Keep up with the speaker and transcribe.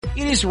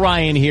It is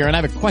Ryan here, and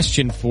I have a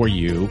question for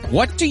you.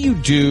 What do you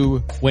do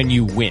when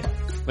you win?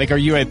 Like, are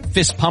you a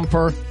fist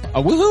pumper,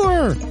 a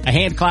woohooer, a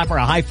hand clapper,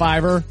 a high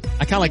fiver?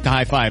 I kind of like the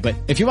high five, but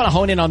if you want to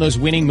hone in on those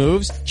winning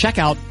moves, check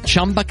out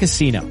Chumba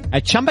Casino.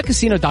 At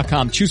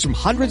ChumbaCasino.com, choose from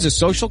hundreds of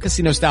social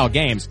casino style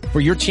games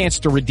for your chance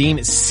to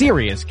redeem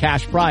serious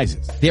cash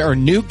prizes. There are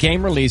new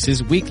game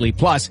releases weekly,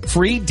 plus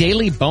free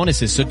daily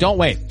bonuses. So don't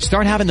wait.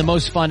 Start having the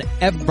most fun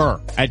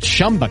ever at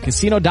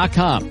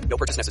ChumbaCasino.com. No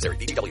purchase necessary.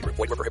 VGW Group.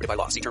 Void where prohibited by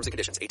law. See terms and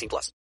conditions. 18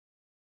 plus.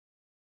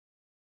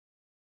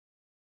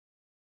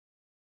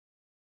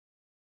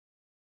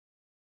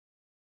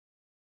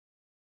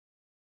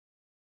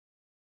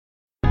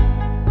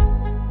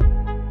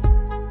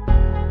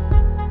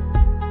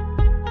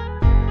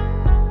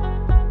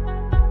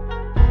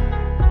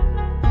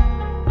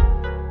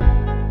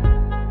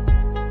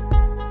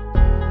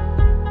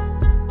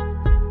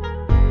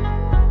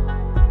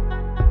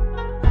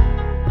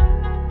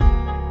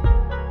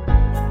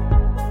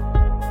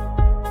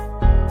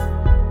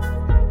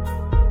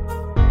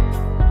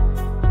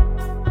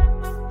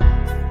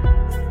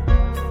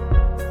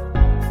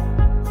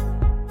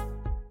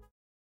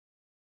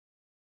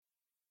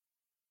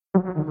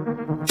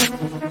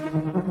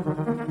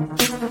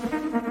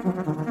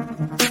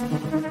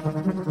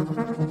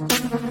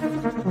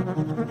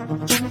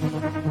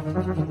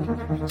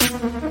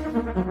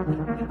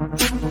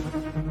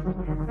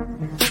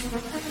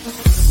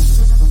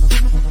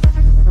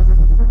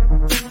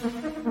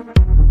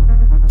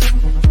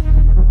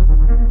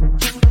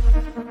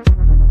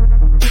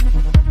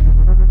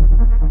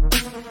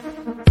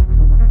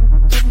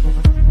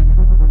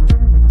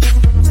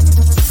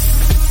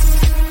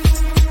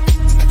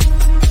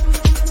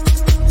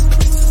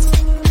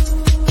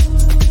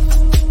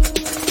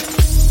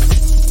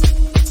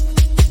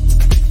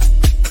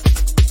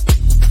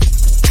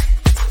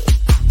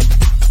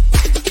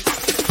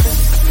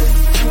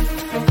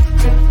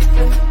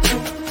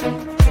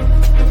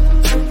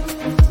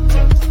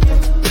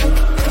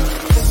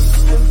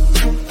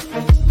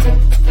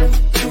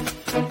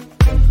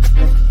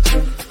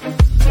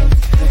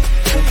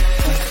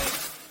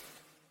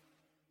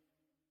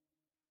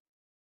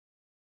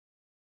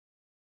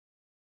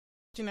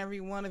 And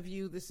every one of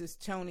you, this is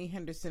Toni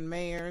Henderson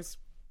Mayers.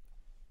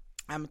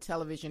 I'm a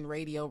television,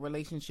 radio,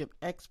 relationship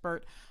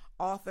expert,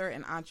 author,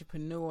 and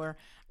entrepreneur.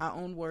 I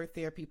own Word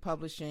Therapy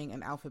Publishing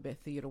and Alphabet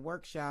Theater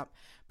Workshop,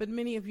 but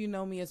many of you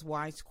know me as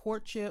Wise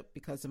Courtship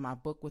because of my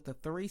book with a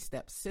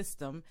 3-step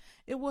system.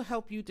 It will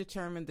help you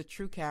determine the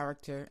true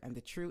character and the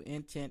true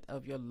intent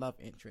of your love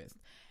interest.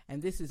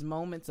 And this is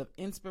moments of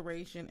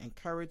inspiration,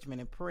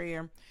 encouragement, and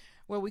prayer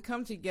where we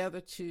come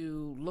together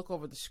to look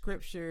over the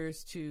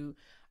scriptures, to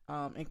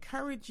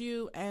encourage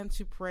you and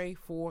to pray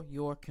for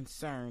your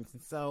concerns.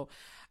 And so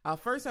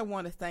first I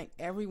want to thank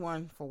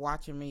everyone for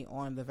watching me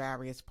on the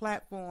various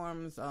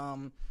platforms,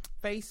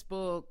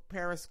 Facebook,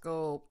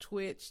 Periscope,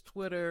 Twitch,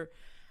 Twitter,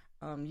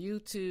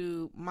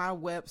 YouTube, my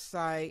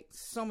website,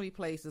 so many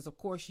places, of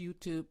course,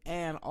 YouTube,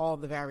 and all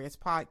the various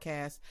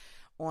podcasts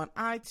on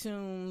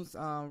iTunes,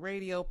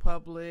 Radio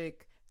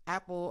Public,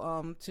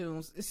 Apple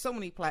Tunes. There's so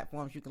many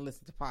platforms you can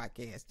listen to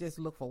podcasts. Just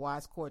look for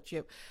Wise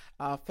Courtship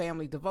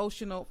Family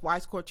Devotional,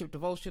 Wise Courtship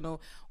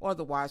Devotional, or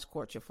the Wise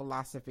Courtship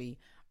Philosophy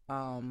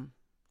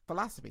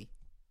podcast.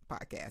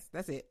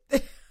 That's it.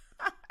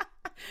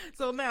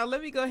 So now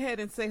let me go ahead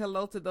and say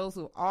hello to those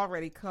who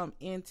already come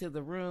into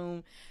the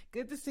room.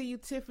 Good to see you,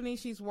 Tiffany.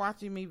 She's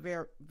watching me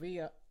via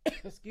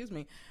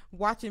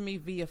watching me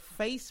via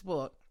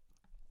Facebook.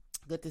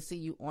 Good to see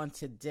you on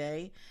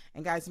today.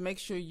 And guys, make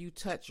sure you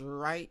touch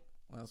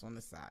it's on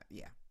the side.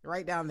 Yeah.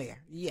 Right down there.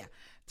 Yeah.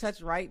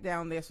 Touch right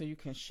down there so you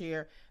can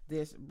share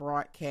this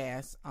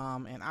broadcast.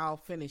 And I'll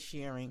finish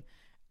sharing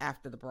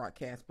after the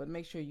broadcast, but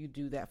make sure you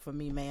do that for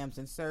me, ma'ams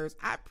and sirs.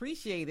 I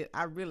appreciate it.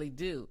 I really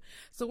do.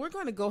 So we're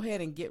going to go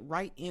ahead and get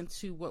right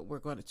into what we're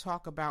going to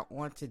talk about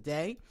on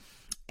today.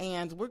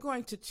 And we're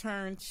going to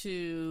turn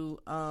to,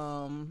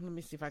 let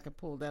me see if I can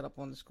pull that up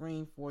on the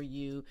screen for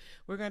you.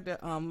 We're going to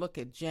look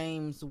at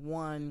James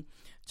 1,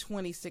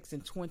 26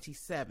 and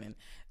 27.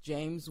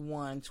 James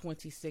 1,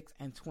 26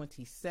 and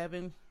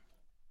 27.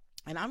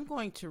 And I'm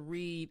going to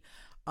read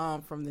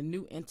from the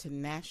New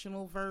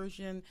International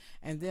Version,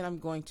 and then I'm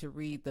going to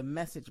read the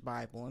Message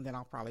Bible, and then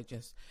I'll probably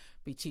just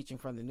be teaching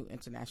from the New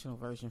International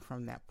Version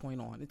from that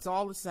point on. It's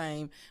all the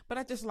same, but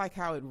I just like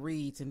how it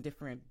reads in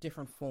different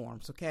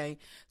forms, okay?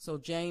 So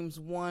James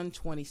 1,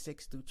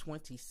 26 through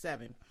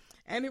 27,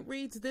 and it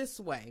reads this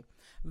way: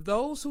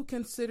 those who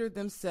consider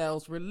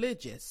themselves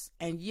religious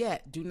and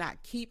yet do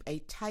not keep a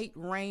tight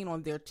rein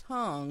on their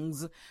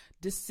tongues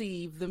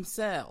deceive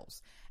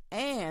themselves,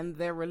 and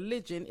their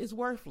religion is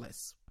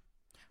worthless.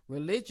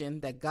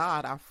 Religion that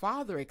God our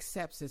Father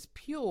accepts as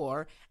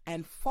pure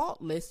and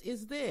faultless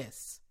is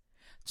this: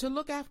 to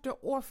look after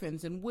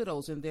orphans and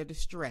widows in their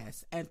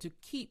distress, and to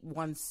keep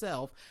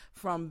oneself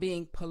from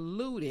being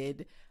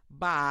polluted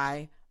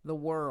by the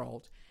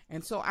world.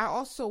 And so I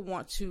also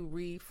want to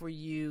read for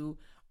you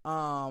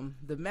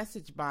the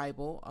Message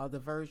Bible, the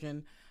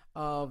version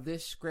of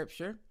this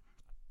scripture.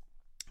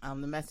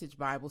 The Message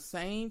Bible,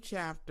 same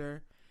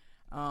chapter.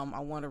 I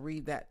want to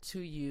read that to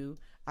you.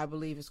 I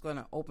believe it's going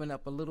to open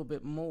up a little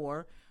bit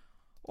more,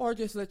 or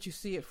just let you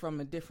see it from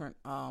a different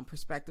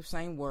perspective.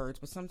 Same words,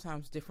 but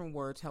sometimes different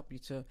words help you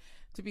to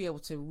be able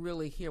to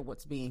really hear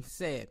what's being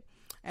said.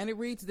 And it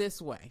reads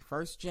this way: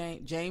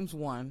 James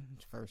 1,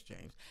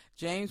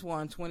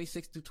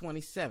 26 through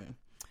 27.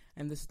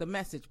 And this is the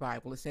Message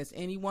Bible. It says,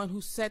 anyone who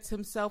sets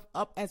himself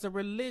up as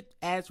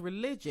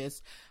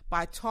religious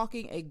by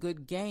talking a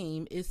good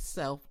game is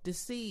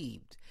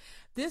self-deceived.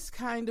 This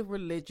kind of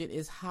religion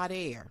is hot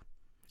air,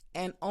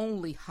 and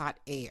only hot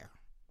air.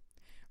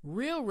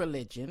 Real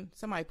religion,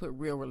 somebody put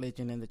real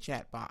religion in the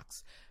chat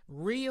box.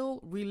 Real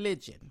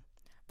religion,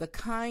 the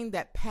kind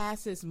that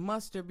passes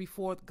muster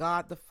before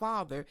God the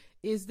Father,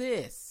 is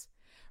this: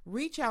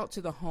 reach out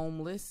to the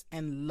homeless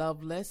and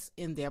loveless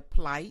in their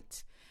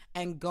plight,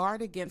 and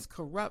guard against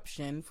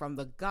corruption from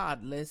the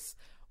godless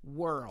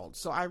world.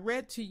 So I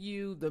read to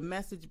you the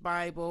Message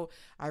Bible.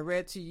 I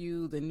read to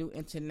you the New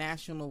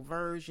International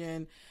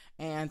Version.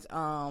 And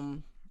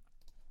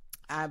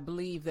I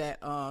believe that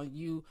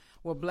you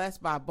were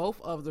blessed by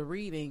both of the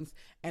readings.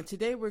 And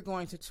today we're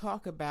going to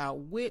talk about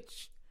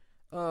which,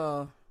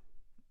 I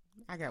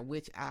got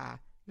which eye.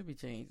 Let me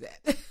change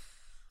that.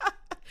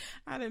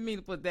 I didn't mean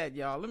to put that,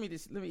 y'all. Let me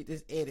just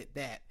edit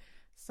that.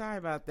 Sorry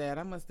about that.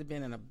 I must have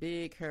been in a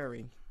big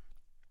hurry.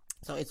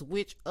 So it's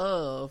which is.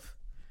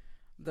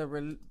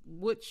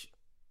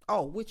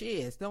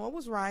 No, I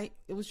was right.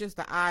 It was just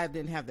the I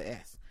didn't have the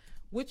S.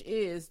 Which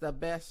is the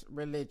best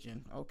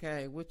religion?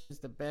 Okay, which is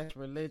the best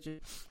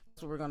religion?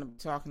 That's what we're going to be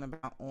talking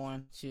about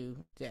on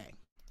today.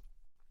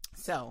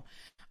 So,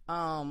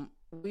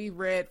 we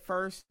read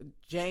first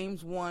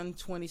James 1,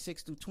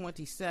 26 through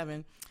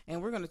 27,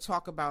 and we're going to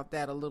talk about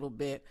that a little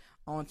bit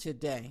on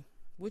today.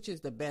 Which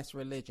is the best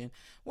religion?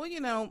 Well,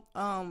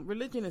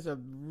 religion is a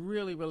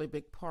really, really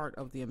big part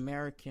of the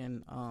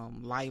American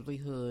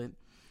livelihood.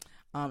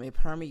 It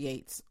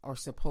permeates, or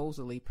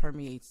supposedly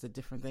permeates, the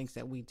different things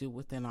that we do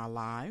within our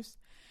lives.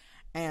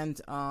 And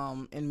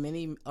in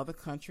many other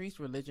countries,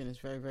 religion is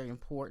very, very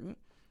important.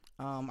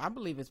 I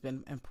believe it's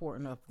been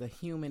important of the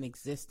human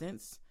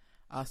existence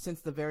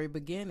since the very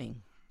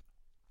beginning.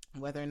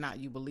 Whether or not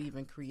you believe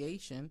in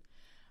creation,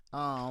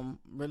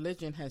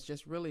 religion has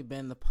just really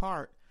been the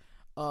part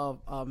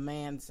of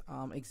man's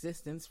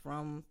existence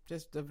from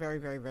just the very,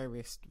 very,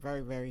 very,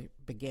 very, very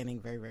beginning,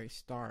 very, very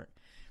start.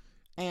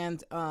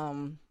 And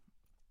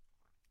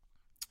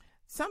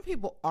some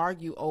people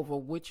argue over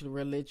which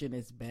religion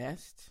is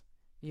best,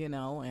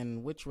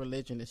 and which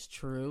religion is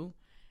true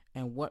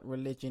and what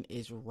religion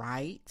is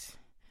right.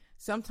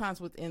 Sometimes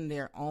within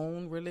their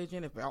own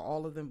religion, if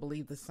all of them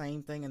believe the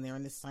same thing and they're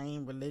in the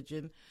same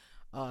religion,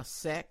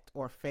 sect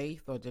or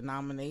faith or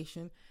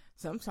denomination,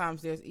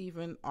 sometimes there's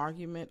even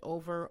argument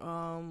over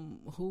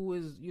who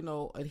is,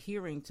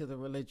 adhering to the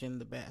religion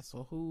the best,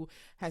 or who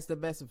has the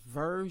best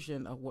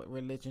version of what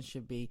religion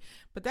should be.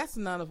 But that's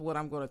none of what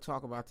I'm going to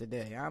talk about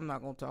today. I'm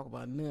not going to talk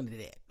about none of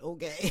that,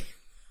 okay?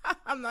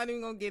 I'm not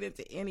even going to get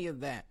into any of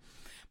that.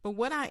 But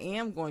what I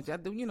am going to,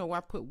 I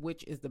put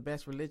which is the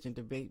best religion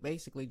to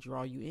basically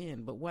draw you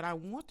in. But what I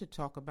want to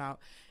talk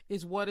about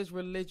is, what is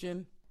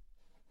religion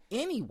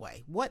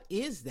anyway? What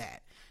is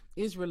that?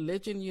 Is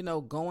religion,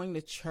 going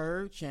to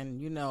church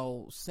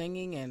and,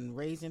 singing and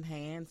raising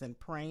hands and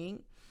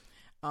praying?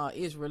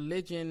 Is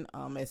religion,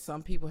 as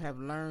some people have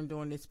learned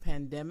during this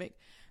pandemic,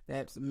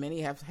 that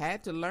many have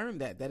had to learn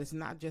that it's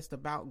not just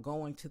about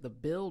going to the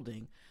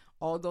building,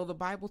 although the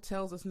Bible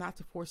tells us not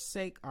to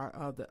forsake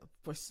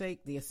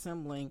the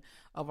assembling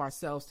of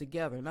ourselves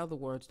together. In other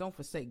words, don't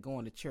forsake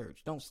going to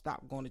church. Don't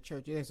stop going to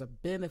church. There's a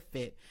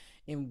benefit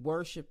in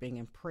worshiping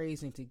and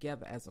praising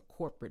together as a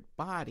corporate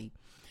body.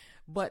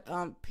 But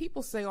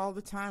people say all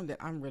the time that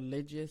I'm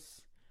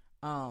religious,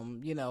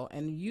 and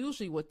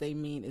usually what they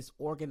mean is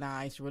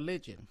organized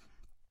religion,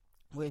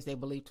 whereas they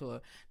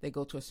they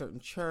go to a certain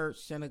church,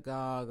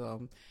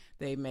 synagogue,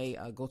 they may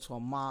go to a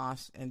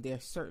mosque, and there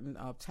are certain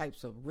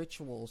types of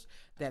rituals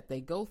that they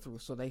go through.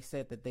 So they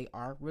said that they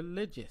are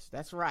religious.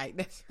 That's right.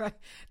 That's right.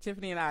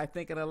 Tiffany and I are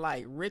thinking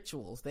alike.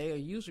 Rituals. They are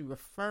usually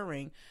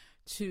referring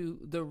to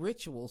the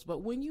rituals.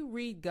 But when you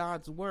read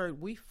God's word,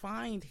 we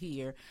find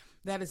here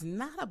that it's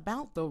not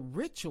about the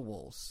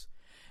rituals.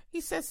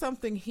 He says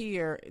something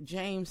here,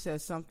 James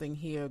says something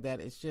here that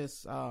is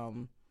just,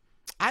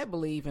 I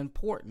believe,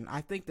 important.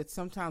 I think that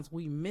sometimes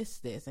we miss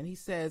this. And he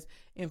says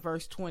in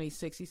verse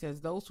 26, he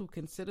says, those who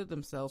consider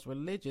themselves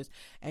religious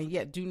and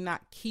yet do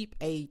not keep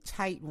a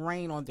tight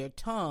rein on their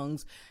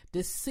tongues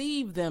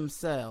deceive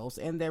themselves,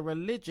 and their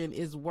religion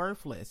is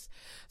worthless.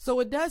 So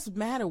it does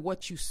matter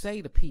what you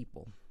say to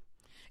people.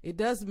 It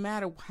does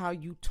matter how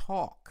you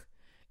talk.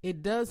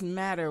 It does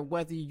matter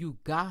whether you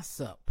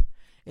gossip.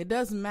 It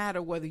does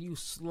matter whether you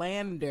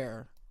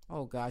slander.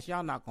 Oh gosh,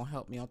 y'all not going to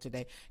help me on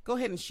today. Go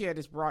ahead and share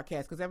this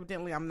broadcast, because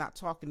evidently I'm not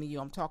talking to you.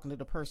 I'm talking to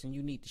the person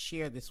you need to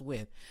share this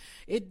with.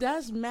 It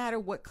does matter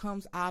what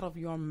comes out of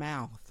your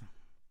mouth.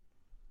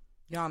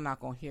 Y'all not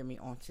going to hear me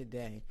on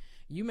today.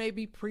 You may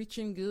be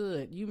preaching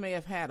good. You may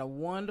have had a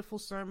wonderful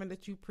sermon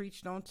that you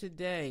preached on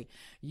today.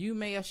 You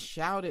may have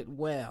shouted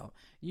well.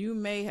 You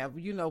may have,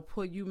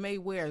 you may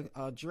wear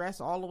a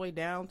dress all the way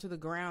down to the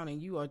ground, and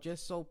you are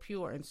just so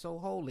pure and so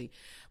holy.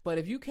 But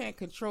if you can't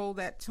control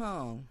that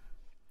tongue,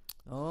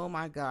 oh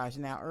my gosh.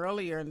 Now,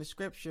 earlier in the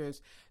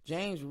scriptures,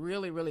 James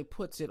really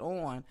puts it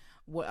on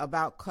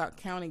about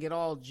counting it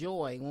all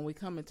joy when we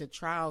come into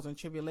trials and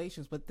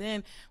tribulations. But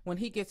then when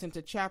he gets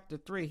into chapter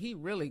 3, he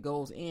really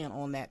goes in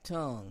on that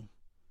tongue.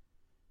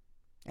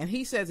 And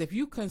he says, if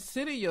you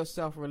consider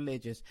yourself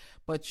religious,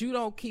 but you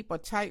don't keep a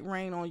tight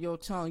rein on your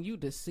tongue, you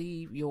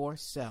deceive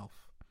yourself.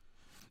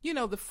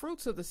 The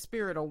fruits of the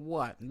Spirit are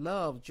what?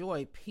 Love,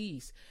 joy,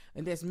 peace.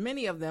 And there's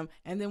many of them.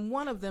 And then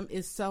one of them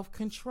is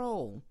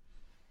self-control.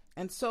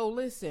 And so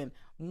listen,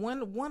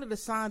 one of the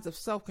signs of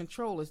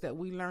self-control is that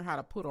we learn how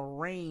to put a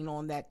rein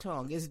on that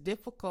tongue. It's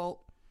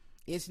difficult.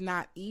 It's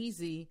not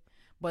easy.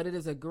 But it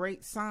is a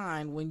great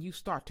sign when you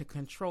start to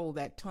control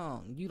that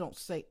tongue. You don't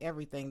say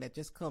everything that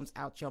just comes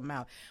out your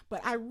mouth.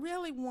 But I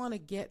really want to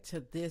get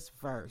to this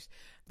verse.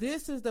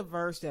 This is the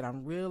verse that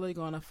I'm really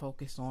going to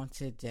focus on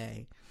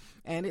today.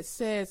 And it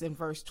says in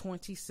verse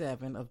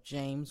 27 of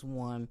James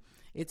 1,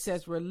 it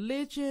says,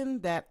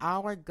 religion that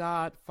our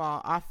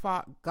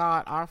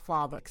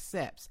Father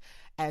accepts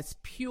as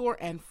pure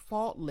and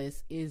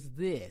faultless is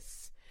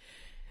this,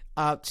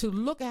 to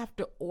look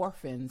after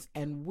orphans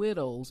and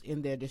widows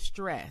in their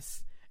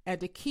distress, and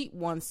to keep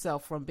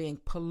oneself from being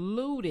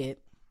polluted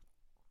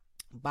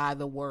by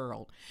the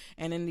world.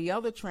 And in the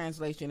other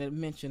translation, it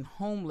mentioned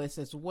homeless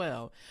as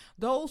well.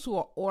 Those who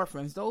are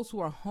orphans, those who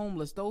are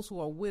homeless, those who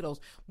are widows,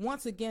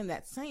 once again,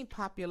 that same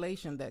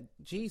population that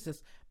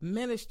Jesus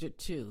ministered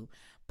to,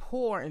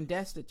 poor and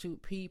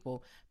destitute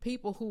people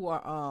who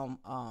are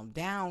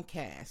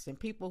downcast, and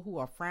people who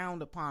are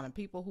frowned upon, and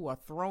people who are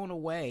thrown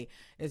away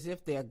as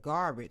if they're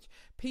garbage,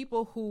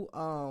 people who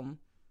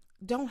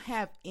don't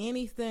have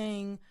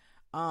anything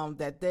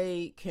that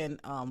they can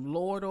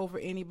lord over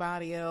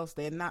anybody else.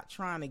 They're not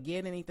trying to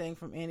get anything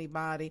from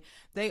anybody.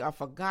 They are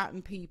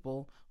forgotten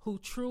people who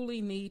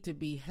truly need to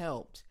be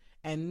helped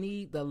and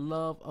need the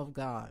love of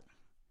God.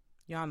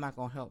 Y'all not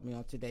going to help me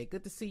on today.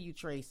 Good to see you,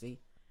 Tracy.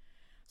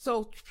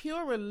 So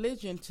pure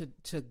religion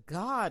to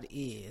God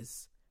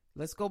is,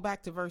 let's go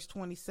back to verse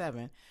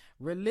 27.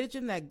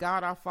 Religion that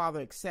God our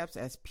Father accepts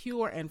as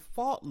pure and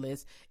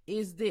faultless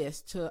is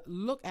this, to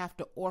look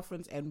after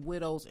orphans and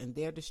widows in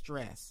their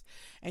distress.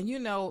 And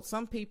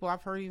some people,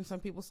 I've heard even some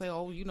people say,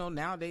 oh,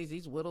 nowadays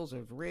these widows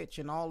are rich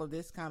and all of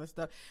this kind of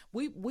stuff.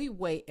 We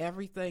weigh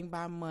everything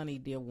by money,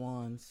 dear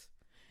ones.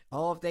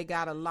 Oh, if they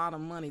got a lot of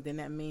money, then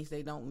that means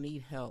they don't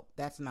need help.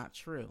 That's not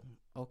true.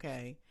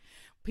 Okay.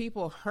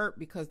 People hurt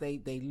because they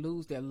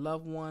lose their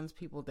loved ones,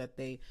 people that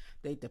they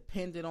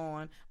depended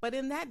on. But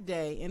in that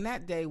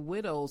day,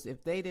 widows,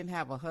 if they didn't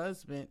have a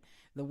husband,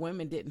 the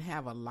women didn't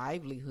have a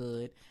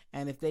livelihood.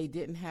 And if they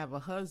didn't have a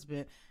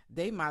husband,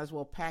 they might as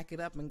well pack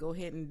it up and go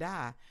ahead and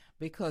die,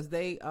 because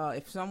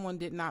if someone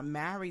did not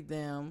marry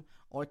them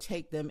or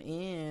take them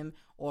in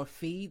or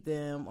feed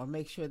them or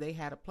make sure they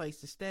had a place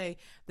to stay,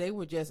 they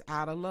were just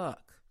out of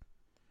luck.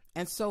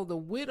 And so the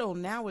widow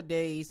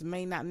nowadays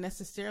may not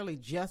necessarily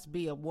just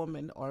be a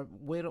woman or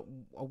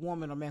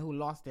man who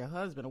lost their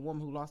husband, a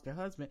woman who lost their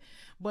husband,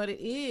 but it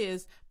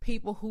is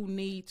people who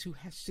need to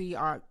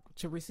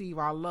receive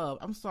our love.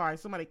 I'm sorry,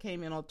 somebody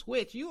came in on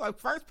Twitch. You are the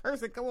first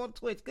person to come on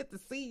Twitch. Good to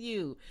see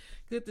you.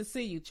 Good to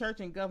see you. Church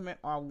and government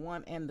are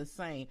one and the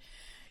same.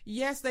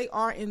 Yes, they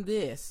are in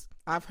this.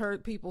 I've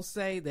heard people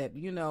say that,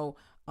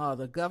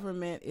 the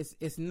government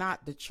it's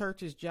not the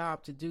church's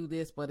job to do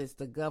this, but it's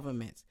the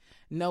government's.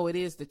 No, it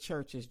is the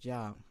church's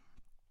job.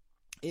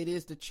 It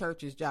is the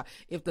church's job.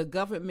 If the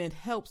government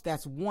helps,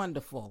 that's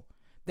wonderful.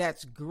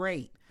 That's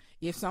great.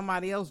 If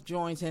somebody else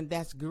joins in,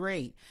 that's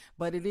great.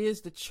 But it is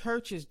the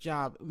church's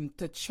job.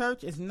 The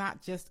church is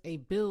not just a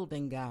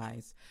building,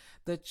 guys.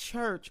 The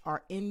church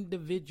are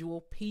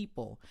individual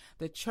people.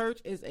 The church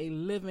is a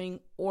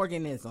living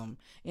organism.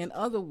 In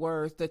other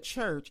words, the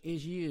church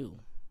is you.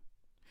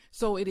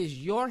 So it is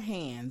your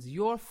hands,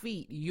 your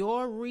feet,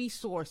 your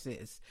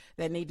resources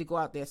that need to go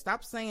out there.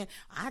 Stop saying,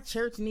 our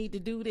church need to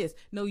do this.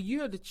 No,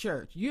 you're the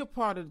church. You're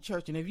part of the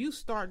church. And if you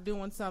start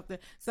doing something,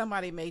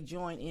 somebody may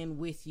join in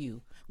with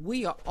you.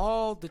 We are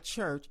all the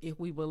church if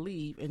we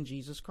believe in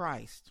Jesus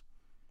Christ.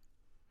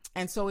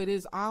 And so it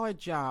is our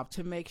job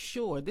to make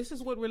sure, this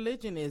is what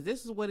religion is.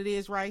 This is what it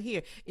is right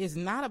here. It's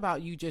not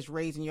about you just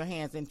raising your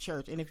hands in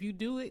church. And if you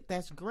do it,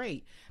 that's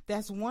great.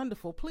 That's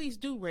wonderful. Please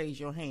do raise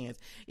your hands.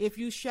 If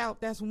you shout,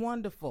 that's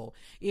wonderful.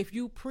 If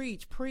you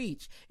preach,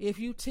 preach. If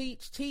you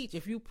teach, teach.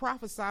 If you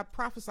prophesy,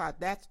 prophesy.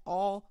 That's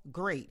all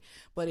great.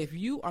 But if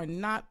you are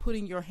not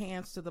putting your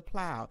hands to the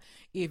plow,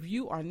 if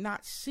you are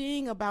not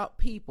seeing about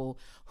people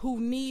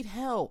who need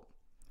help,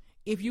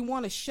 if you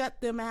want to shut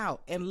them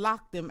out and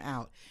lock them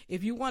out,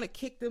 if you want to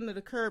kick them to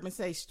the curb and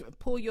say,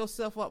 pull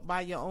yourself up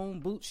by your own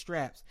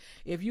bootstraps,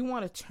 if you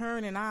want to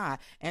turn an eye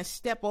and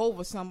step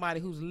over somebody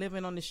who's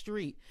living on the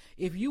street,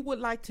 if you would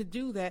like to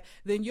do that,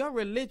 then your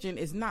religion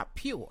is not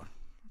pure.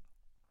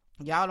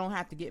 Y'all don't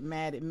have to get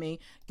mad at me.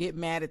 Get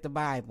mad at the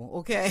Bible,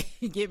 okay?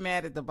 Get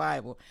mad at the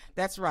Bible.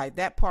 That's right.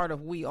 That part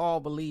of we all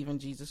believe in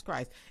Jesus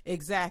Christ.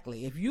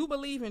 Exactly. If you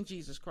believe in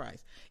Jesus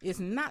Christ, it's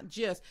not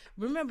just,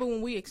 remember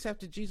when we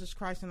accepted Jesus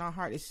Christ in our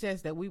heart, it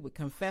says that we would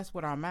confess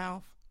with our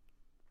mouth,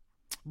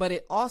 but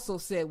it also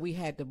said we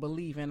had to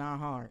believe in our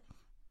heart.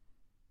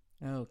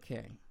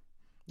 Okay.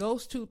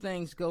 Those two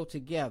things go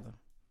together.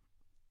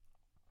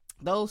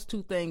 Those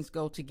two things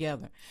go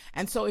together.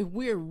 And so if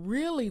we're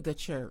really the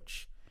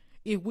church,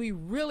 if we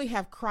really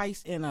have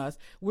Christ in us,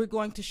 we're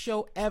going to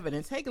show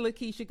evidence. Hey,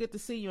 Lakeisha, good to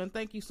see you, and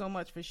thank you so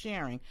much for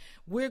sharing.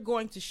 We're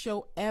going to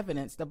show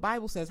evidence. The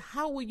Bible says,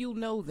 how will you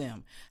know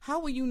them? How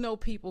will you know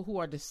people who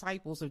are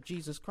disciples of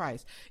Jesus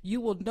Christ?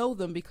 You will know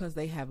them because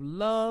they have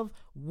love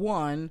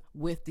one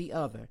with the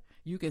other.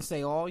 You can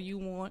say all you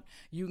want.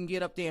 You can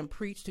get up there and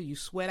preach till you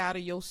sweat out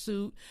of your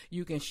suit.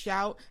 You can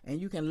shout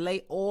and you can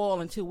lay oil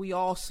until we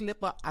all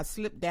slip up. I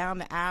slip down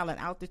the aisle and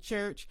out the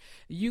church.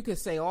 You can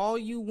say all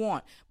you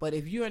want, but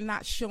if you're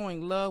not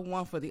showing love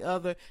one for the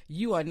other,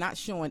 you are not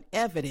showing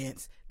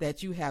evidence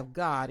that you have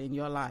God in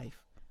your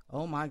life.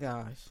 Oh my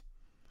gosh.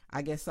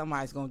 I guess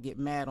somebody's going to get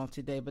mad on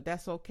today, but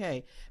that's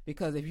okay,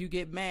 because if you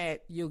get mad,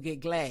 you'll get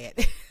glad.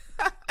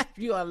 If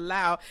you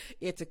allow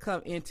it to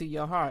come into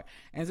your heart.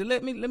 And so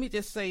let me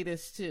just say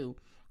this too,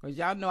 because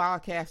y'all know I'll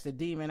cast a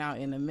demon out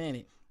in a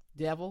minute.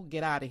 Devil,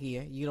 get out of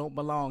here. You don't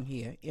belong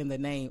here in the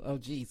name of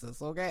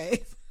Jesus,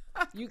 okay?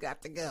 You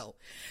got to go.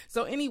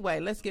 So anyway,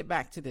 let's get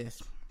back to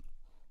this.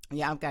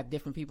 Yeah, I've got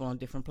different people on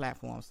different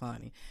platforms,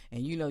 honey.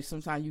 And you know,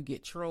 sometimes you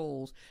get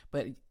trolls,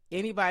 but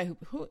anybody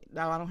who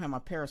now I don't have my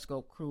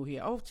Periscope crew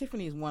here. Oh,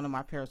 Tiffany is one of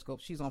my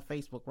Periscopes. She's on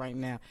Facebook right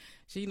now.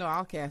 She, you know,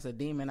 I'll cast a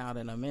demon out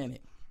in a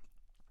minute.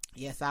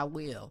 Yes, I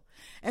will.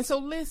 And so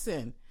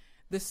listen,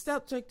 the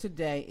subject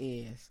today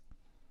is,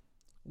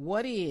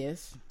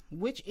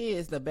 which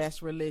is the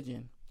best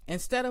religion?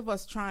 Instead of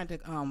us trying to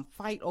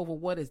fight over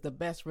what is the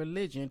best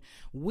religion,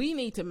 we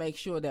need to make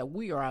sure that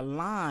we are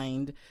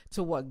aligned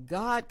to what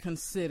God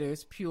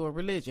considers pure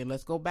religion.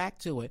 Let's go back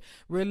to it.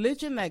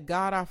 Religion that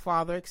God our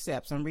Father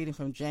accepts. I'm reading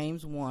from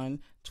James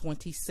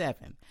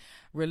 1:27.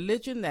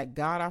 Religion that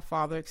God our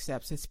Father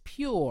accepts as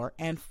pure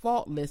and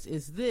faultless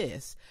is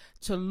this: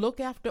 to look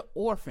after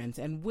orphans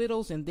and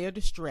widows in their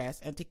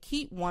distress, and to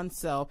keep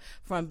oneself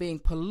from being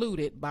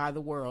polluted by the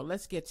world.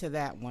 Let's get to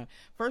that one.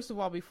 First of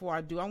all, before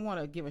I do, I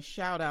want to give a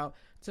shout out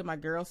to my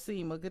girl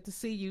Seema. Good to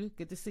see you.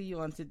 Good to see you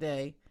on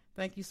today.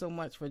 Thank you so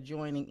much for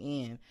joining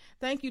in.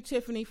 Thank you,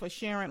 Tiffany, for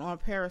sharing on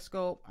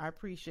Periscope. I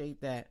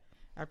appreciate that.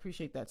 I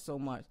appreciate that so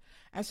much.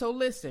 And so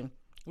listen,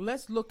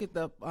 let's look at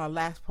the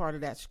last part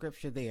of that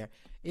scripture there.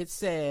 It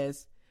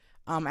says,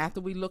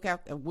 after we look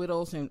at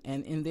widows and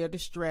in their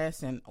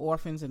distress and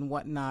orphans and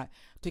whatnot,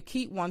 to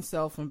keep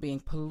oneself from being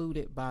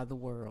polluted by the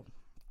world.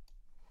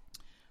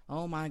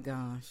 Oh my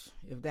gosh,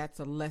 if that's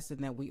a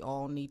lesson that we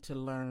all need to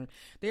learn.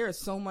 There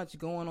is so much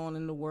going on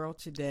in the world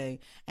today,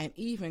 and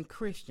even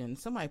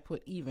Christians, somebody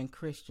put even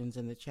Christians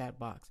in the chat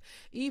box.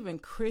 Even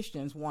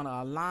Christians want to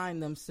align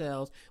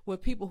themselves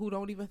with people who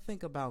don't even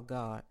think about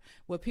God,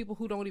 with people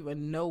who don't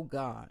even know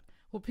God,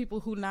 with people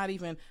who not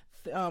even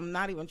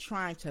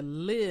trying to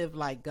live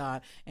like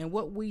God. And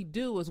what we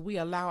do is we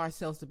allow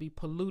ourselves to be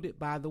polluted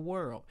by the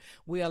world.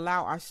 We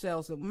allow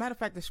ourselves, as a matter of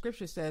fact, the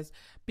scripture says,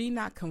 be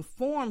not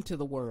conformed to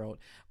the world,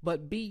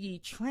 but be ye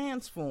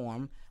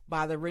transformed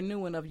by the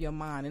renewing of your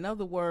mind. In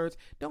other words,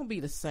 don't be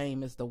the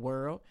same as the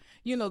world.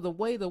 You know, the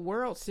way the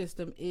world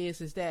system is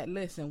that,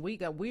 listen,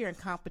 we're in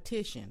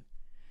competition.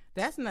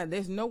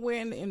 There's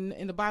nowhere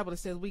in the Bible that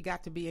says we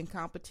got to be in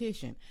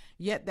competition.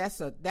 Yet that's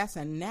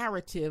a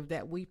narrative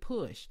that we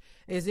push,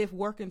 as if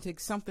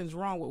something's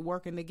wrong with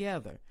working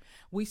together.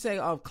 We say,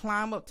 oh,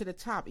 climb up to the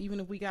top, even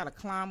if we got to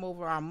climb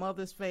over our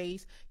mother's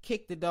face,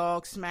 kick the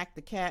dog, smack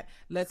the cat.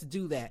 Let's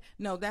do that.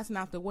 No, that's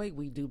not the way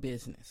we do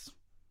business.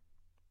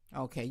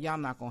 Okay, y'all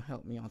not going to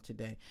help me on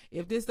today.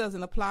 If this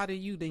doesn't apply to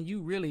you, then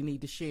you really need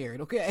to share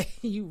it, okay?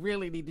 You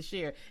really need to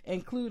share it,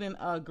 including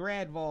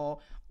Gradval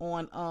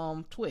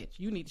on Twitch.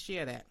 You need to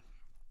share that.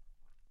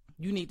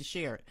 You need to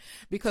share it.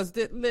 Because,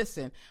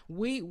 listen,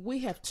 we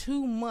have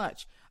too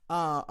much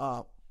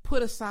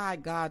put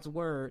aside God's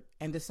word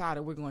and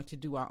decided we're going to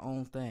do our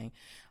own thing.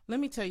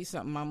 Let me tell you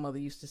something my mother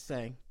used to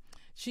say.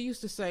 She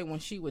used to say when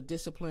she would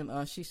discipline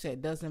us, she said,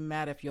 it doesn't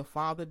matter if your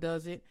father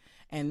does it.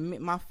 And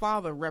my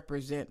father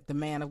represent the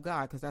man of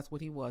God, because that's what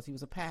he was. He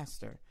was a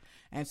pastor.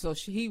 And so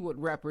he would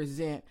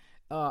represent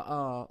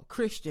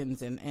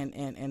Christians and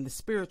the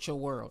spiritual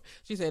world.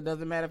 She said, it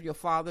doesn't matter if your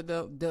father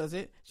does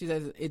it. She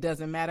says, it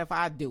doesn't matter if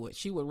I do it.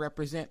 She would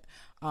represent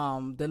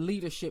the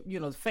leadership,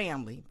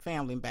 family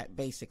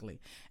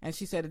basically. And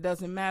she said, it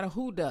doesn't matter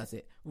who does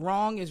it.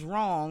 Wrong is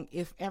wrong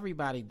if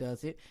everybody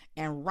does it,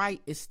 and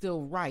right is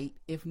still right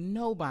if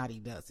nobody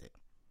does it.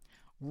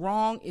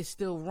 Wrong is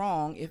still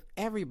wrong if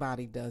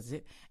everybody does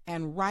it,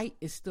 and right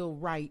is still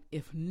right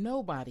if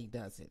nobody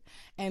does it.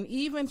 And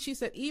she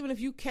said, even if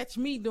you catch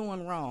me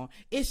doing wrong,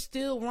 it's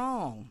still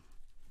wrong.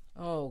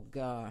 Oh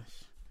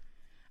gosh.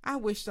 I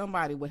wish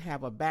somebody would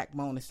have a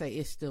backbone to say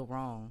it's still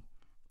wrong.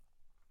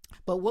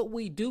 But what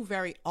we do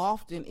very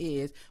often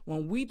is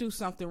when we do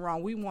something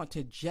wrong, we want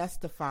to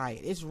justify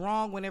it. It's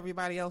wrong when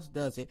everybody else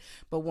does it.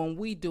 But when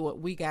we do it,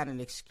 we got an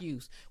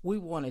excuse. We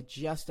want to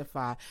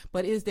justify.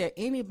 But is there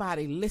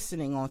anybody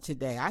listening on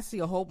today? I see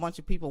a whole bunch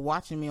of people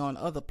watching me on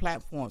other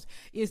platforms.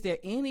 Is there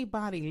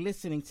anybody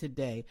listening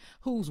today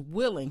who's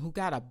willing, who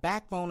got a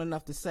backbone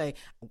enough to say,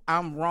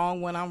 I'm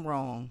wrong when I'm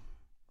wrong?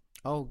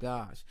 Oh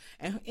gosh.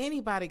 And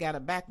anybody got a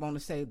backbone to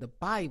say the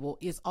Bible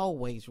is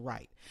always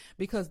right,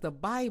 because the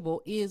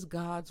Bible is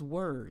God's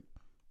word.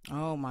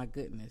 Oh my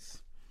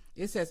goodness.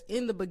 It says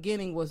in the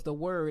beginning was the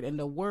word, and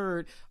the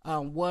word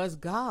was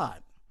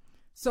God.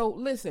 So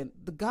listen,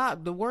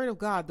 the word of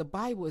God, the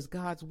Bible is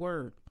God's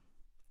word.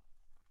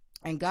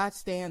 And God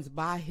stands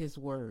by his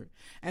word.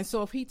 And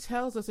so if he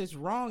tells us it's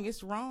wrong,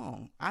 it's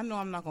wrong. I know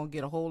I'm not going to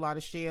get a whole lot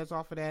of shares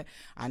off of that.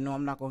 I know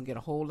I'm not going to get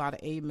a whole lot of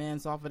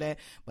amens off of that.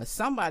 But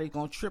somebody's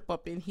going to trip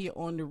up in here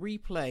on the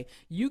replay.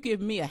 You give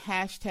me a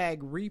hashtag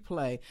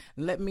replay.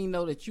 Let me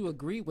know that you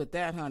agree with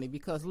that, honey.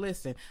 Because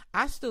listen,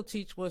 I still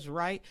teach what's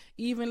right,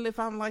 even if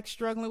I'm like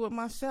struggling with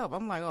myself.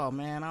 I'm like, oh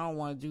man, I don't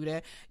want to do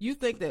that. You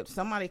think that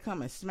somebody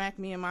come and smack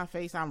me in my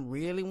face, I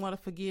really want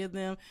to forgive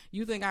them?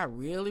 You think I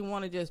really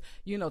want to just,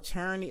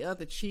 turn the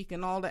other cheek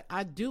and all that?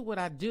 I do what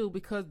I do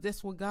because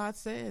that's what God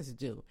says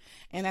do.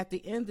 And at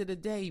the end of the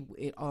day,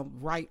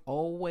 right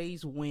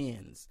always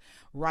wins.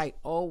 Right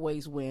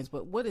always wins.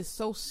 But what is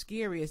so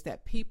scary is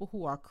that people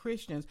who are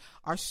Christians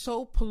are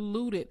so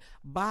polluted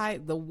by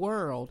the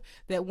world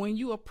that when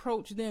you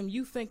approach them,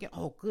 you thinking,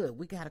 oh good,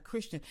 we got a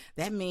Christian,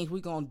 that means we're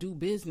going to do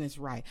business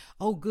right.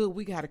 Oh good,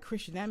 we got a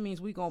Christian, that means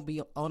we're going to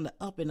be on the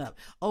up and up.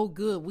 Oh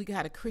good, we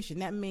got a Christian,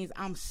 that means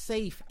I'm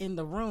safe in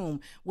the room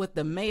with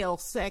the male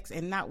sex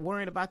and not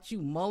worrying about you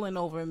mulling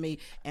over me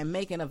and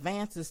making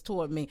advances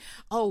toward me.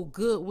 Oh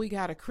good, we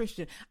got a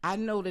Christian, I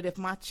know that if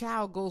my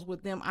child goes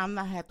with them, I'm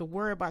not have to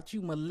worry about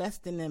you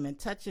molesting them and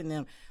touching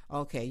them.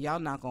 Okay, y'all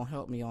not gonna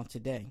help me on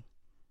today.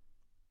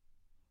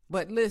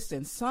 But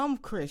listen, some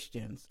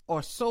Christians,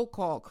 or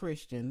so-called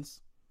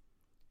Christians,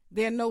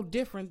 they're no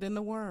different than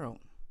the world.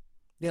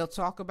 They'll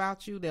talk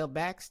about you. They'll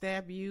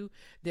backstab you.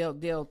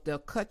 They'll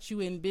cut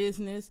you in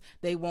business.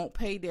 They won't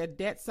pay their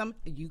debt.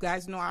 You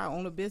guys know I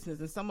own a business,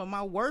 and some of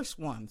my worst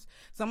ones,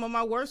 some of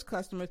my worst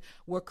customers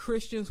were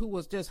Christians who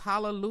was just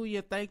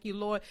hallelujah, thank you,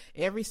 Lord,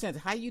 every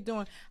sentence. How you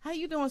doing? How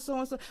you doing? So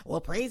and so.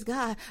 Well, praise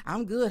God,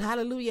 I'm good.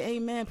 Hallelujah,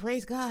 amen.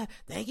 Praise God,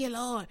 thank you,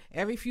 Lord.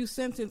 Every few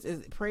sentences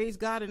is praise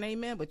God and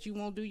amen, but you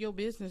won't do your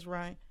business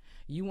right.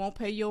 You won't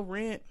pay your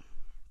rent.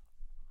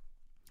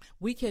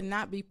 We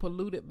cannot be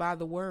polluted by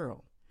the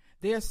world.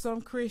 There's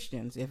some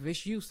Christians, if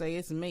it's you, say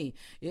it's me.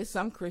 It's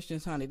some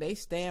Christians, honey, they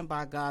stand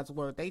by God's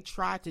word. They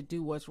try to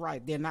do what's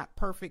right. They're not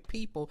perfect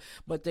people,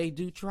 but they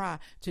do try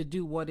to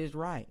do what is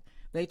right.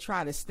 They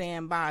try to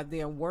stand by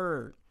their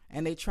word,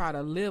 and they try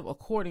to live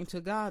according to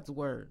God's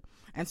word.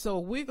 And so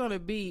we're going to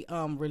be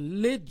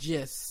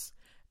religious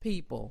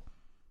people.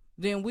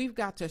 Then we've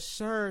got to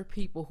serve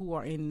people who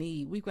are in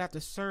need. We've got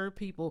to serve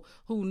people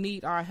who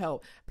need our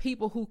help,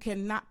 people who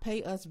cannot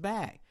pay us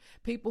back,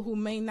 people who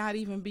may not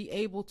even be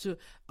able to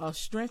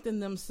strengthen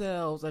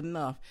themselves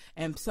enough,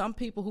 and some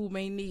people who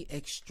may need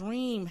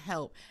extreme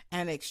help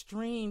and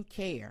extreme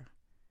care.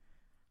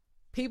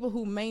 People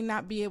who may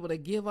not be able to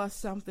give us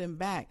something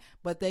back,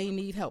 but they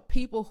need help.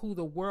 People who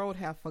the world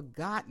have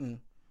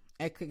forgotten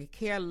and could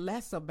care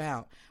less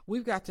about.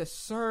 We've got to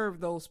serve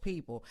those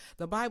people.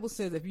 The Bible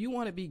says if you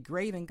want to be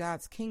great in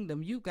God's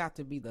kingdom, you've got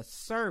to be the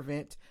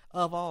servant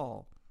of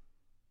all.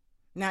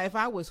 Now, if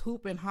I was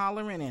hooping,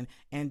 hollering,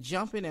 and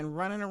jumping and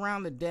running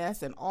around the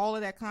desk and all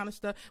of that kind of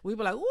stuff, we'd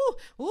be like,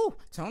 ooh,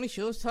 Toni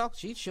sure talked.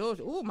 She sure,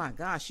 oh my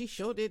gosh, she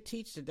sure did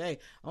teach today.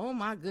 Oh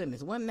my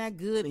goodness, wasn't that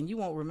good? And you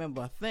won't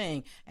remember a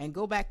thing and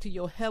go back to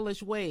your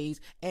hellish ways,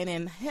 and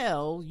in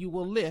hell you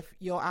will lift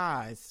your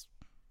eyes.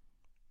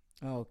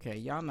 Okay,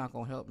 y'all not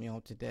going to help me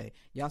on today.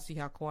 Y'all see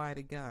how quiet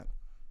it got?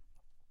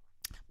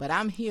 But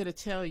I'm here to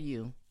tell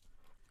you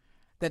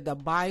that the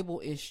Bible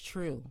is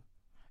true.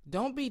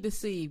 Don't be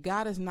deceived.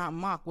 God is not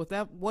mocked.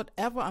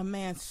 Whatever a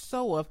man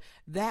soweth,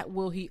 that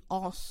will he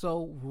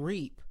also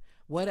reap.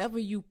 Whatever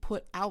you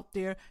put out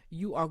there,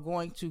 you are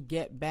going to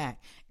get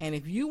back. And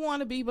if you want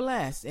to be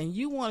blessed and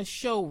you want to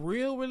show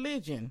real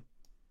religion,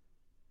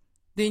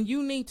 then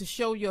you need to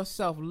show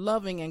yourself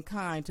loving and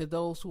kind to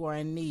those who are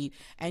in need.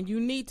 And you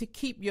need to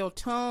keep your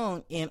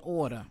tongue in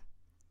order.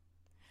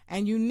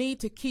 And you need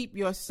to keep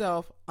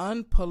yourself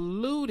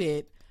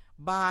unpolluted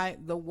by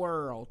the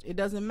world. It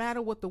doesn't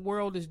matter what the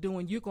world is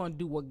doing. You're going to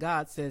do what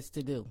God says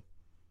to do.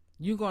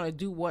 You're going to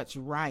do what's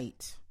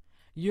right.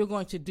 You're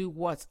going to do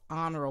what's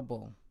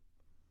honorable.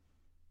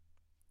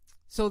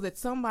 So that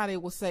somebody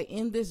will say,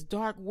 in this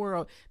dark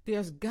world,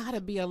 there's got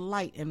to be a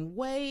light. And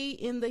way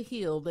in the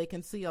hill, they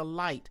can see a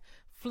light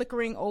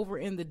flickering over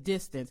in the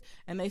distance.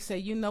 And they say,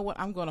 you know what?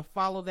 I'm going to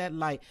follow that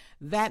light.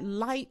 That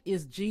light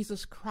is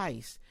Jesus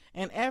Christ.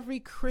 And every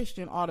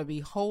Christian ought to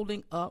be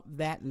holding up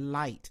that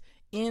light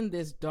in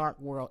this dark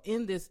world,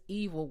 in this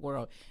evil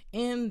world,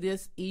 in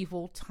this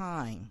evil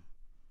time.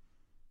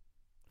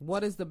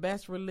 What is the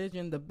best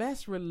religion? The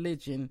best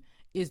religion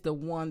is the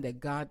one that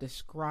God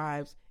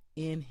describes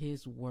in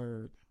his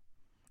word.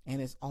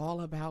 And it's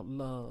all about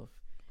love.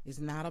 It's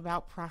not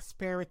about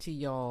prosperity,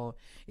 y'all.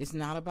 It's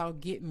not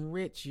about getting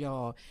rich,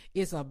 y'all.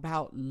 It's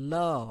about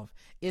love.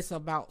 It's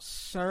about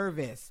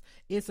service.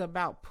 It's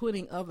about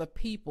putting other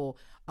people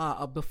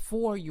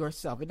before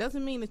yourself. It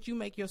doesn't mean that you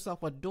make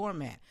yourself a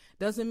doormat.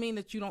 Doesn't mean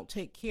that you don't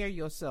take care of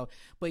yourself.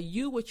 But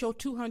you with your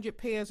 200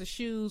 pairs of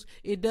shoes,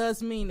 it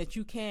does mean that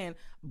you can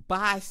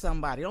buy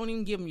somebody. Don't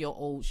even give them your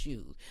old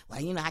shoes.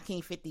 Well, I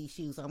can't fit these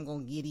shoes, so I'm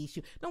going to get these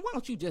shoes. No, why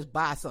don't you just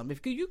buy something?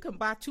 If you can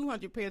buy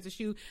 200 pairs of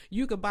shoes,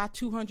 you can buy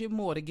 200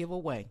 more to give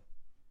away.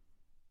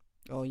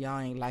 Oh, y'all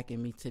ain't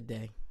liking me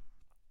today.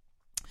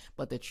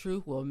 But the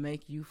truth will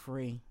make you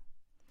free.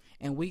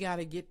 And we got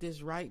to get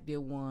this right,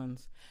 dear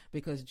ones,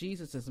 because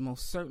Jesus is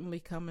most certainly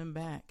coming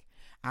back.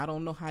 I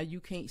don't know how you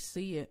can't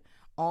see it.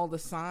 All the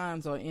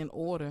signs are in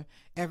order.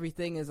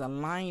 Everything is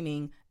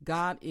aligning.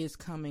 God is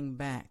coming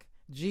back.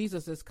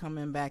 Jesus is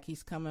coming back.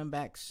 He's coming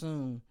back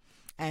soon.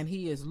 And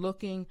he is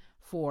looking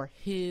for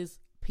his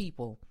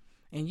people.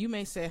 And you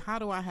may say, how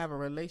do I have a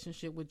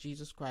relationship with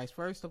Jesus Christ?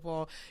 First of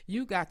all,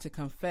 you got to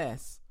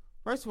confess.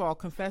 First of all,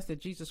 confess that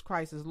Jesus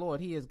Christ is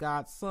Lord. He is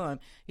God's son.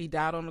 He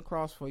died on the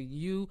cross for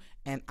you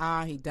and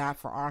I. He died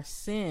for our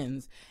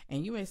sins.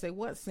 And you may say,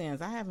 what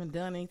sins? I haven't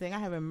done anything. I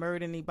haven't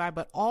murdered anybody,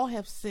 but all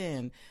have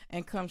sinned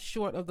and come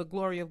short of the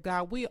glory of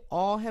God. We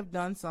all have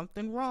done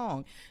something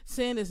wrong.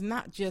 Sin is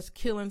not just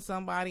killing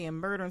somebody and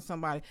murdering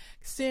somebody.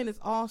 Sin is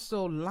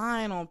also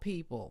lying on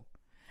people,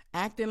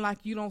 acting like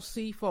you don't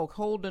see folk,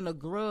 holding a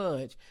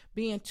grudge,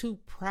 being too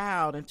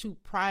proud and too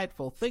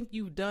prideful, think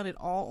you've done it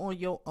all on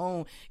your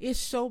own. It's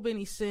so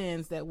many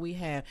sins that we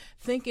have.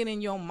 Thinking in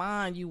your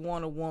mind you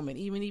want a woman,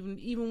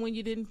 even when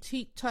you didn't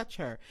touch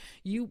her.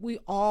 We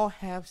all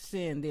have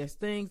sinned. There's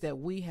things that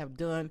we have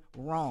done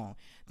wrong,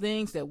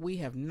 things that we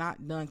have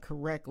not done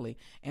correctly,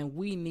 and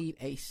we need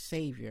a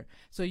Savior.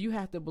 So you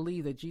have to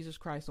believe that Jesus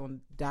Christ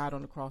died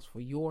on the cross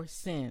for your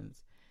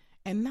sins.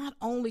 And not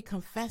only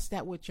confess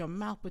that with your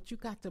mouth, but you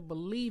got to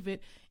believe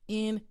it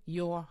in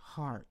your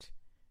heart.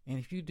 And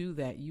if you do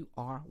that, you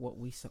are what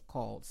we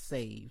call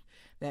saved.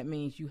 That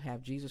means you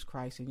have Jesus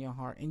Christ in your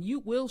heart, and you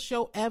will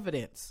show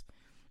evidence.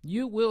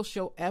 You will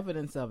show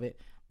evidence of it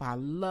by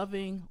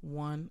loving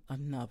one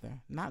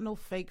another. Not no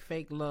fake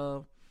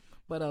love,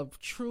 but a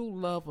true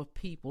love of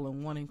people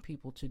and wanting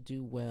people to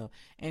do well.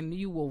 And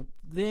you will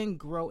then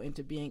grow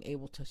into being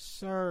able to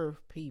serve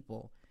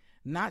people.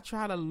 Not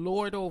try to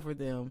lord over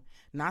them,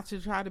 not to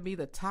try to be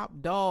the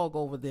top dog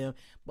over them,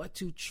 but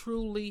to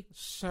truly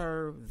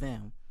serve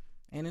them.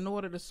 And in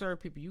order to serve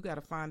people, you got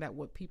to find out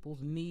what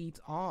people's needs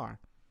are.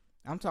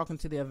 I'm talking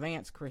to the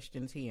advanced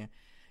Christians here.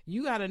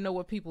 You got to know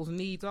what people's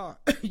needs are.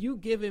 You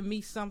giving me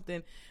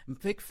something,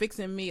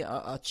 fixing me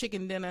a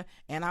chicken dinner,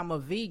 and I'm a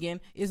vegan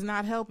is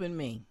not helping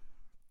me.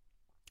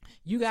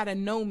 You got to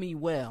know me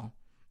well,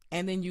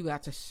 and then you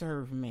got to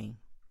serve me.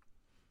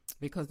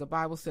 Because the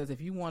Bible says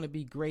if you want to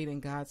be great in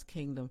God's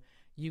kingdom,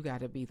 you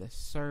got to be the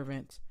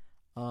servant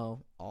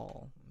of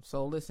all.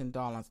 So listen,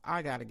 darlings,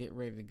 I got to get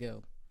ready to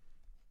go.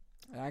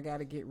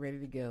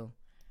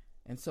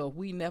 And so if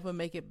we never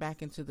make it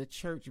back into the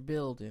church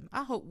building,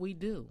 I hope we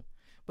do.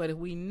 But if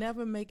we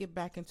never make it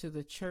back into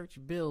the church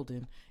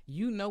building,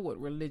 you know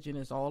what religion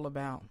is all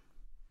about.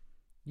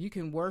 You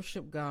can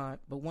worship God,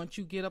 but once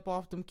you get up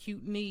off them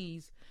cute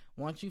knees,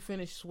 once you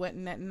finish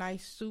sweating that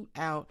nice suit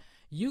out,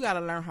 you got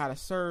to learn how to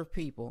serve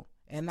people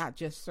and not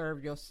just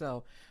serve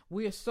yourself.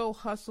 We are so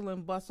hustle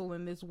and bustle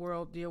in this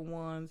world, dear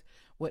ones,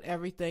 with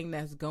everything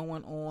that's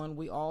going on.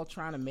 We all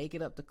trying to make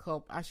it up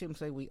the I shouldn't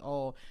say we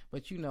all,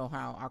 but you know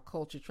how our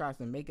culture tries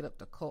to make it up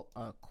the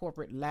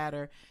corporate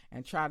ladder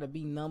and try to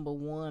be number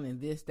one and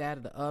this, that,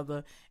 or the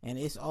other. And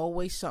it's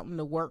always something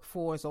to work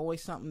for. It's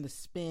always something to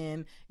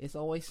spend. It's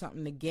always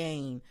something to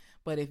gain.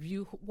 But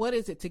what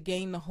is it to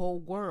gain the whole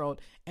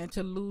world and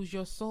to lose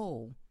your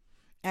soul?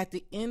 At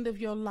the end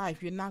of your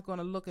life, you're not going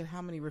to look at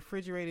how many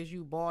refrigerators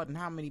you bought and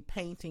how many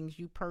paintings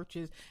you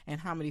purchased and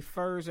how many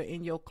furs are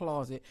in your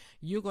closet.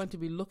 You're going to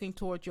be looking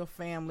toward your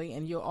family,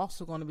 and you're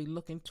also going to be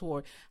looking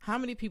toward how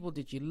many people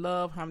did you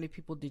love, how many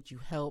people did you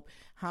help,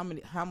 how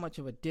much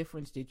of a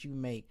difference did you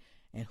make,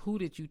 and who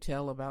did you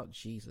tell about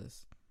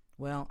Jesus?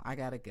 Well, I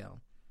got to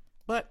go.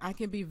 But I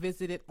can be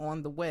visited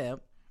on the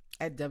web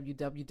at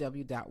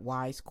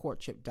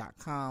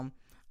www.wisecourtship.com.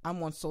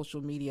 I'm on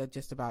social media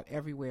just about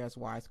everywhere as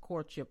Wise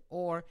Courtship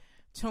or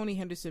Toni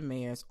Henderson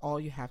Mayers. All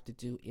you have to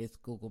do is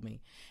Google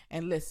me.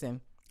 And listen,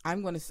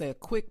 I'm going to say a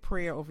quick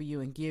prayer over you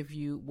and give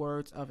you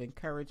words of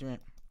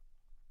encouragement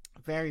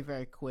very,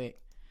 very quick,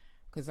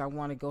 because I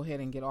want to go ahead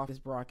and get off this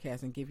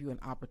broadcast and give you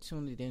an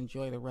opportunity to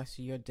enjoy the rest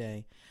of your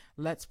day.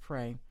 Let's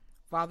pray.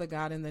 Father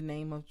God, in the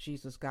name of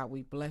Jesus, God,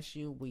 we bless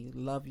you. We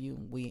love you.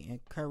 We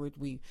encourage.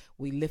 We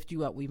lift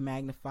you up. We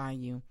magnify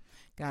you.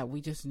 God, we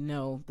just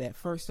know that,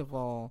 first of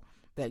all,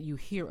 that you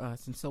hear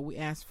us. And so we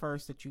ask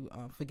first that you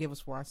forgive us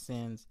for our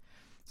sins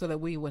so that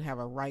we would have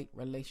a right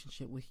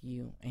relationship with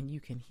you and you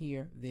can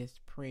hear this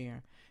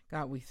prayer.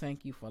 God, we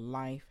thank you for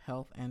life,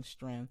 health, and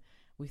strength.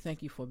 We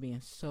thank you for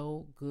being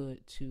so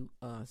good to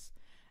us.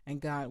 And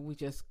God, we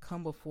just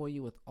come before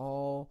you with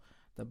all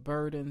the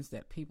burdens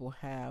that people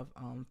have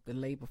to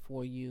lay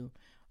before you.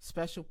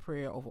 Special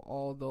prayer over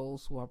all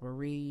those who are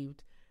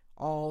bereaved,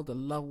 all the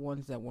loved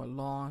ones that were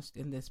lost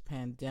in this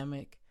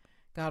pandemic.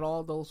 God,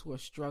 all those who are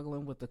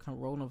struggling with the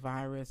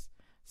coronavirus.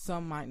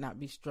 Some might not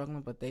be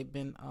struggling, but they've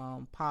been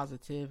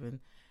positive and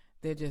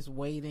they're just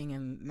waiting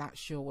and not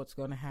sure what's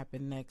going to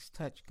happen next.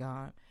 Touch,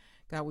 God.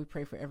 God, we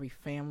pray for every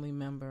family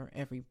member,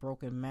 every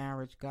broken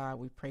marriage. God,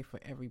 we pray for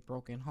every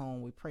broken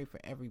home. We pray for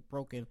every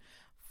broken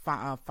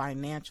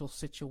financial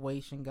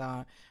situation,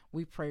 God.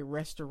 We pray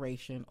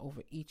restoration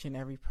over each and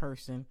every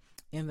person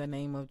in the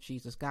name of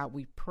Jesus. God,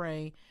 we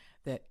pray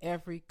that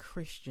every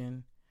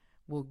Christian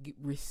will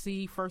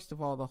receive, first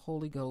of all, the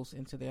Holy Ghost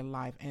into their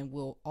life, and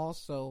will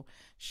also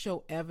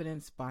show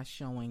evidence by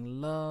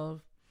showing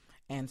love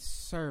and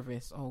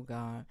service, oh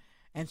God,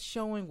 and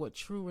showing what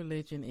true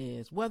religion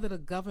is. Whether the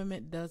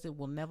government does it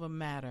will never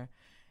matter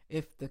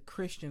if the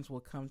Christians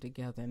will come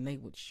together and they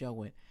would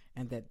show it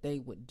and that they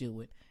would do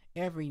it.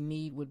 Every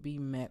need would be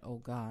met, oh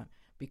God,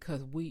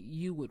 because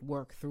you would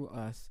work through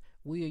us.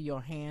 We are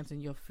your hands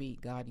and your feet,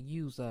 God.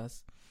 Use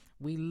us.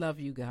 We love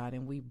you, God,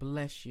 and we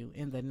bless you.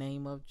 In the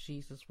name of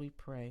Jesus, we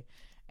pray.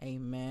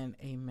 Amen,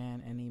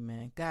 amen, and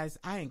amen. Guys,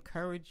 I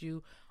encourage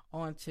you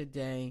on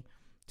today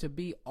to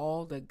be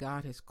all that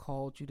God has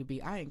called you to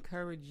be. I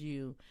encourage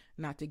you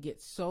not to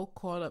get so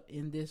caught up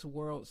in this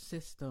world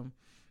system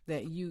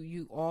that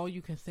you all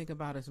you can think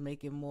about is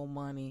making more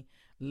money,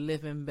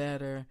 living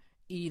better,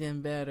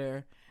 eating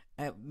better,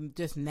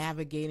 just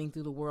navigating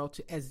through the world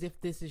as if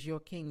this is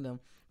your kingdom.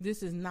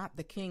 This is not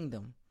the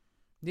kingdom.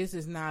 This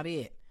is not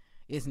it.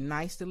 It's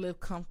nice to live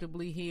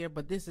comfortably here,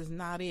 but this is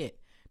not it.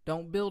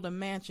 Don't build a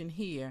mansion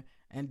here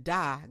and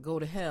die, go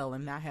to hell,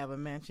 and not have a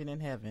mansion in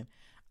heaven.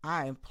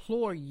 I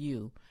implore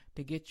you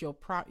to get your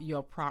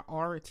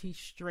priorities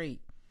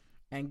straight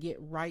and get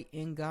right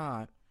in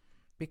God.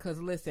 Because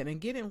listen,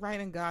 and getting right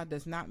in God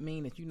does not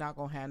mean that you're not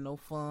going to have no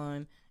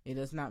fun. It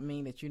does not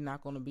mean that you're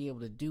not going to be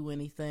able to do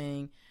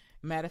anything.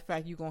 Matter of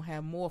fact, you're going to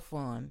have more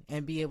fun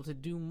and be able to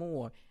do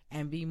more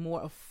and be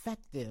more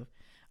effective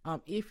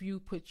if you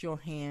put your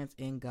hands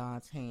in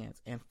God's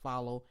hands and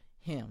follow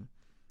him.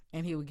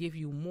 And he will give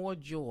you more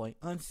joy,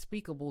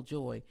 unspeakable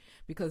joy.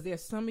 Because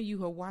there's some of you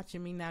who are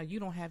watching me now, you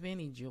don't have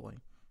any joy.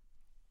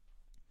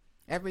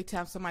 Every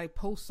time somebody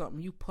posts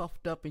something, you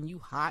puffed up and you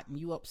hot and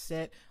you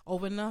upset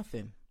over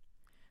nothing.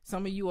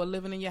 Some of you are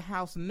living in your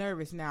house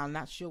nervous now,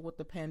 not sure what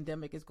the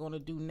pandemic is going to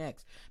do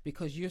next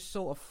because you're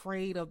so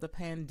afraid of the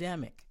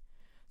pandemic.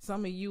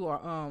 Some of you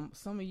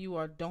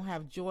are don't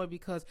have joy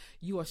because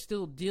you are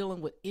still dealing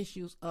with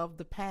issues of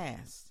the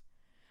past.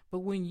 But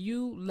when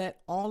you let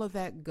all of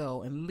that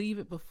go and leave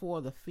it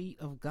before the feet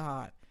of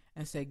God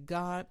and say,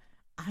 God,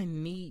 I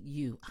need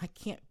you. I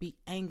can't be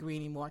angry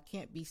anymore. I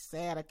can't be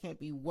sad. I can't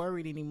be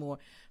worried anymore.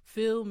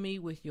 Fill me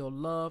with your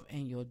love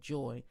and your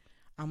joy.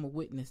 I'm a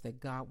witness that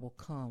God will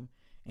come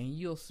and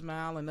you'll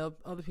smile, and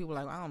other people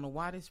are like, I don't know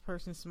why this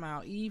person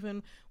smiled.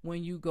 Even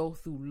when you go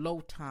through low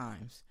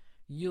times,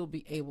 you'll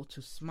be able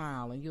to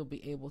smile and you'll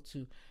be able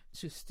to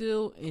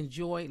still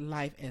enjoy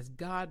life as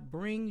God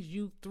brings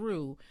you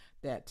through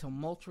that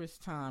tumultuous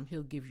time.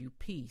 He'll give you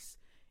peace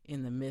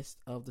in the midst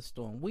of the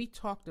storm. We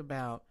talked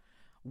about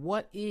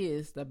what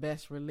is the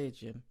best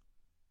religion,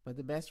 but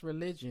the best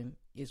religion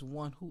is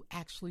one who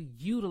actually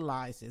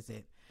utilizes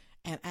it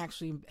and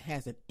actually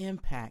has an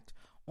impact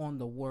on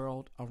the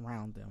world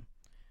around them.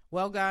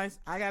 Well, guys,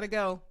 I got to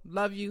go.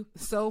 Love you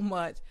so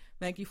much.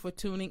 Thank you for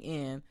tuning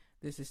in.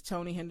 This is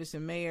Toni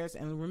Henderson Mayers.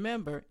 And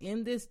remember,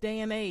 in this day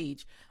and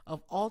age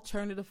of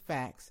alternative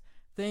facts,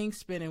 things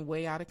spinning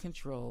way out of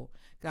control,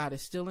 God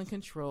is still in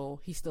control.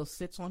 He still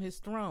sits on his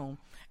throne.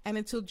 And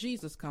until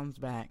Jesus comes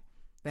back,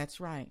 that's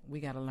right. We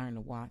got to learn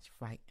to watch,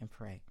 fight, and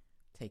pray.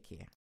 Take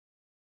care.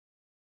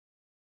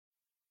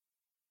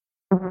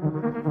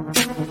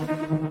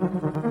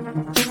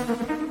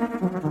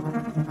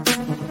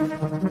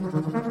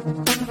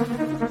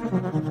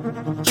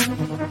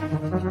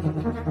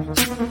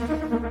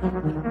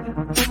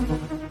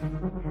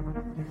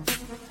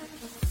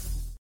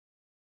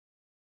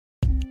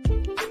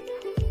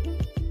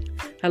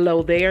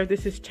 Hello there,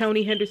 this is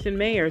Toni Henderson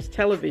Mayers,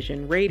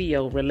 television,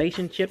 radio,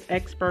 relationship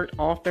expert,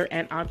 author,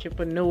 and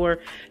entrepreneur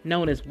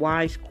known as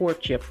Wise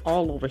Courtship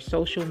all over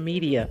social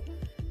media.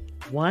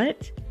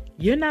 What?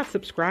 You're not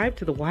subscribed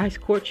to the Wise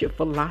Courtship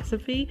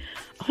philosophy?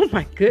 Oh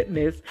my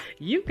goodness,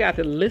 you've got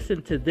to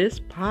listen to this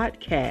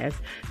podcast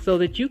so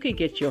that you can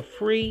get your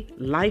free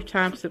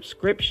lifetime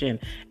subscription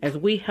as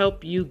we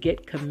help you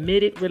get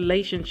committed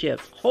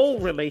relationships, whole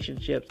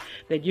relationships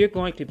that you're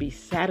going to be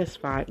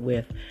satisfied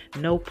with.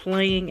 No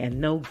playing and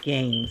no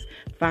games.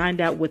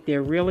 Find out what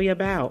they're really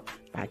about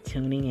by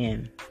tuning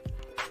in.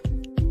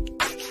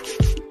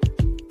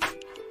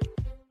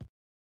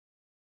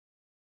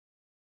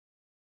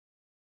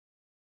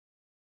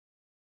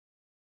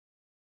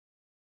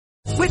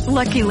 With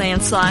Lucky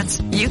Land Slots,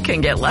 you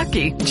can get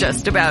lucky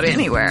just about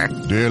anywhere.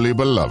 Dearly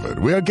beloved,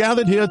 we are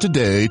gathered here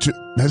today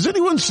to... Has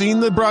anyone seen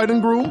the bride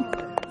and groom?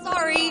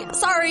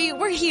 Sorry,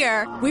 we're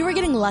here. We were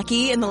getting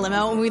lucky in the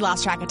limo and we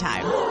lost track of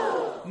time.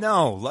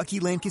 No, Lucky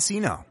Land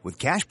Casino, with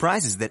cash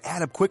prizes that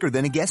add up quicker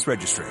than a guest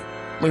registry.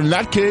 In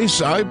that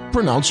case, I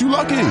pronounce you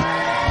lucky.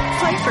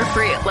 Play for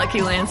free at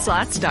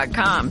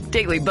LuckyLandSlots.com.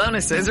 Daily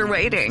bonuses are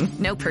waiting.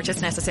 No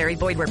purchase necessary.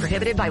 Void where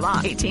prohibited by law.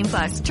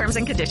 18+. Terms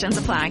and conditions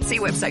apply. See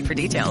website for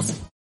details.